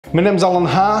My name's Alan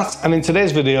Hart, and in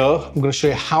today's video I'm going to show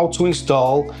you how to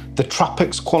install the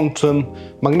Trappex Quantum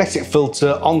magnetic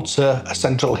filter onto a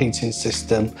central heating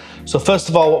system. So first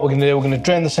of all, what we're going to do, we're going to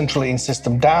drain the central heating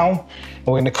system down, and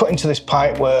we're going to cut into this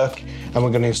pipe work, and we're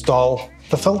going to install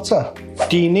the filter.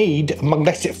 Do you need a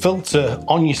magnetic filter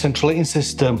on your central heating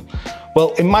system?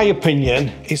 Well, in my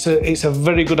opinion, it's a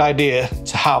very good idea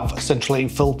to have a central heating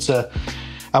filter.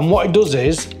 And what it does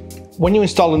is, when you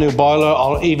install a new boiler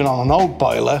or even on an old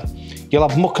boiler, you'll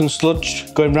have muck and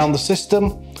sludge going around the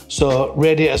system. So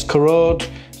radiators corrode,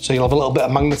 so you'll have a little bit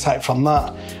of magnetite from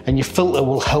that, and your filter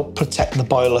will help protect the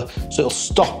boiler. So it'll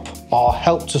stop or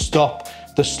help to stop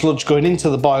the sludge going into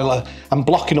the boiler and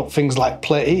blocking up things like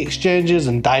plate heat exchangers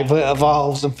and diverter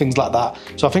valves and things like that.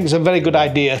 So I think it's a very good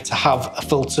idea to have a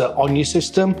filter on your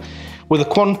system. With a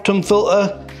quantum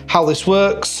filter, how this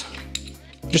works,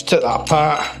 just take that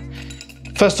apart.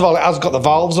 First of all, it has got the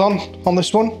valves on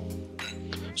this one.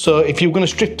 So if you're going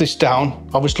to strip this down,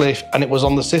 obviously, and it was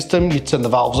on the system, you turn the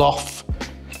valves off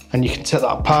and you can take that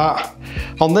apart.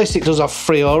 On this, it does have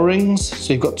 3 O-rings.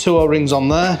 So you've got 2 O-rings on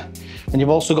there, and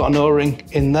you've also got an O-ring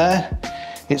in there.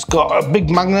 It's got a big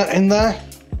magnet in there.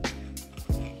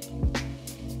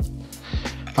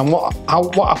 And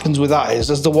what happens with that is,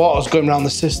 as the water's going around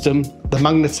the system, the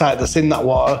magnetite that's in that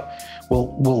water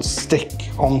will stick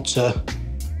onto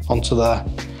there.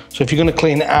 So if you're going to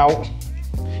clean it out,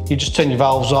 you just turn your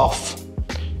valves off,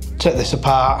 take this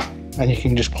apart, and you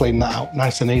can just clean that out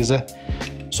nice and easy.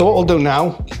 So what we'll do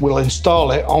now, we'll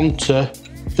install it onto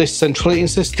this central heating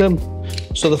system.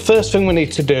 So the first thing we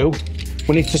need to do,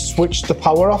 we need to switch the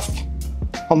power off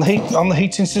on the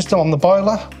heating system, on the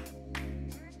boiler,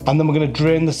 and then we're going to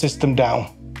drain the system down.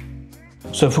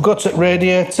 So if we go to the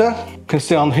radiator, you can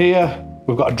see on here,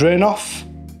 we've got a drain off.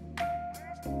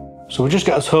 So we'll just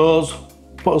get us hose,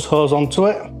 put us hose onto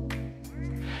it,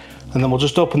 and then we'll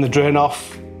just open the drain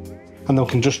off, and then we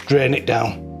can just drain it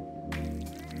down.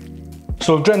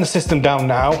 So we've drained the system down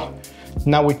now.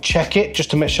 Now we check it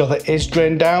just to make sure that it is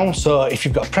drained down. So if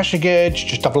you've got a pressure gauge,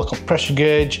 just have a look at pressure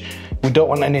gauge. We don't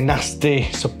want any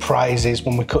nasty surprises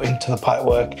when we cut into the pipe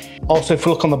work. Also, if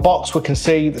we look on the box, we can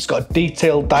see it's got a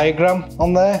detailed diagram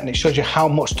on there, and it shows you how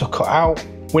much to cut out.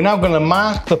 We're now going to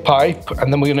mark the pipe,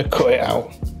 and then we're going to cut it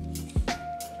out.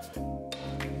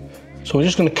 So we're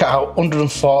just going to cut out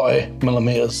 140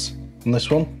 millimeters on this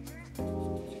one.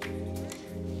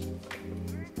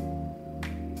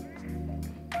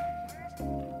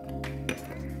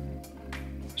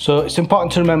 So it's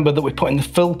important to remember that we're putting the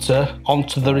filter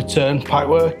onto the return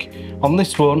pipework. On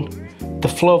this one, the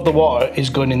flow of the water is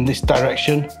going in this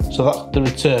direction, so that's the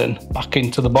return back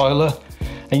into the boiler.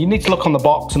 And you need to look on the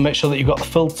box and make sure that you've got the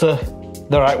filter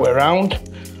the right way around.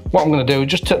 What I'm going to do is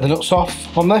just take the nuts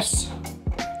off on this.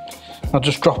 I'll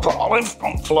just drop that olive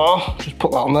on the floor, just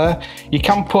put that on there. You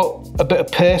can put a bit of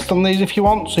paste on these if you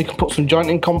want, so you can put some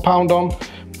jointing compound on.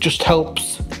 It just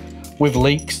helps with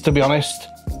leaks, to be honest,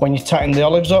 when you tighten the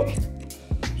olives up.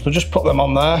 So just put them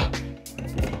on there.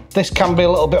 This can be a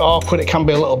little bit awkward, it can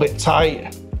be a little bit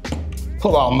tight.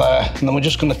 Put that on there, and then we're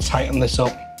just going to tighten this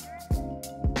up.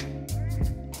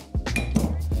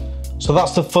 So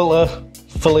that's the filter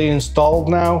fully installed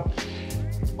now.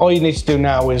 All you need to do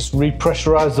now is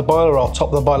repressurize the boiler or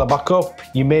top the boiler back up.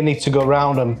 You may need to go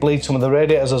around and bleed some of the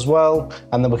radiators as well,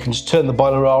 and then we can just turn the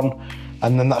boiler on,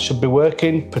 and then that should be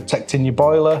working, protecting your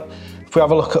boiler. If we have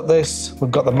a look at this,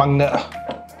 we've got the magnet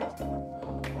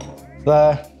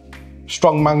there.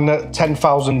 Strong magnet,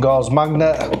 10,000 gauss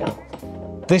magnet.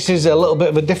 This is a little bit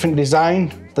of a different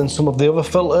design than some of the other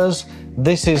filters.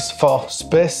 This is for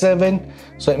space saving.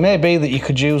 So it may be that you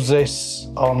could use this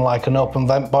on like an open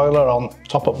vent boiler, on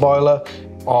top-up boiler,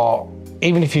 or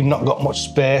even if you've not got much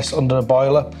space under a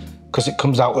boiler, because it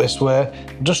comes out this way.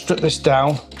 Just strip this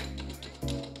down.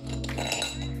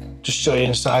 Just show you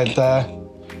inside there.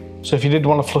 So if you did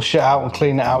want to flush it out and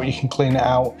clean it out, you can clean it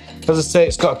out. As I say,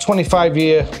 it's got a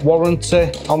 25-year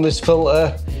warranty on this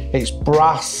filter. It's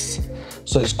brass,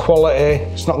 so it's quality.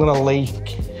 It's not going to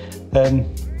leak.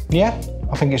 Yeah,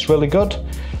 I think it's really good.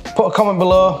 Put a comment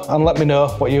below and let me know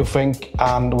what you think,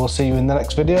 and we'll see you in the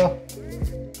next video.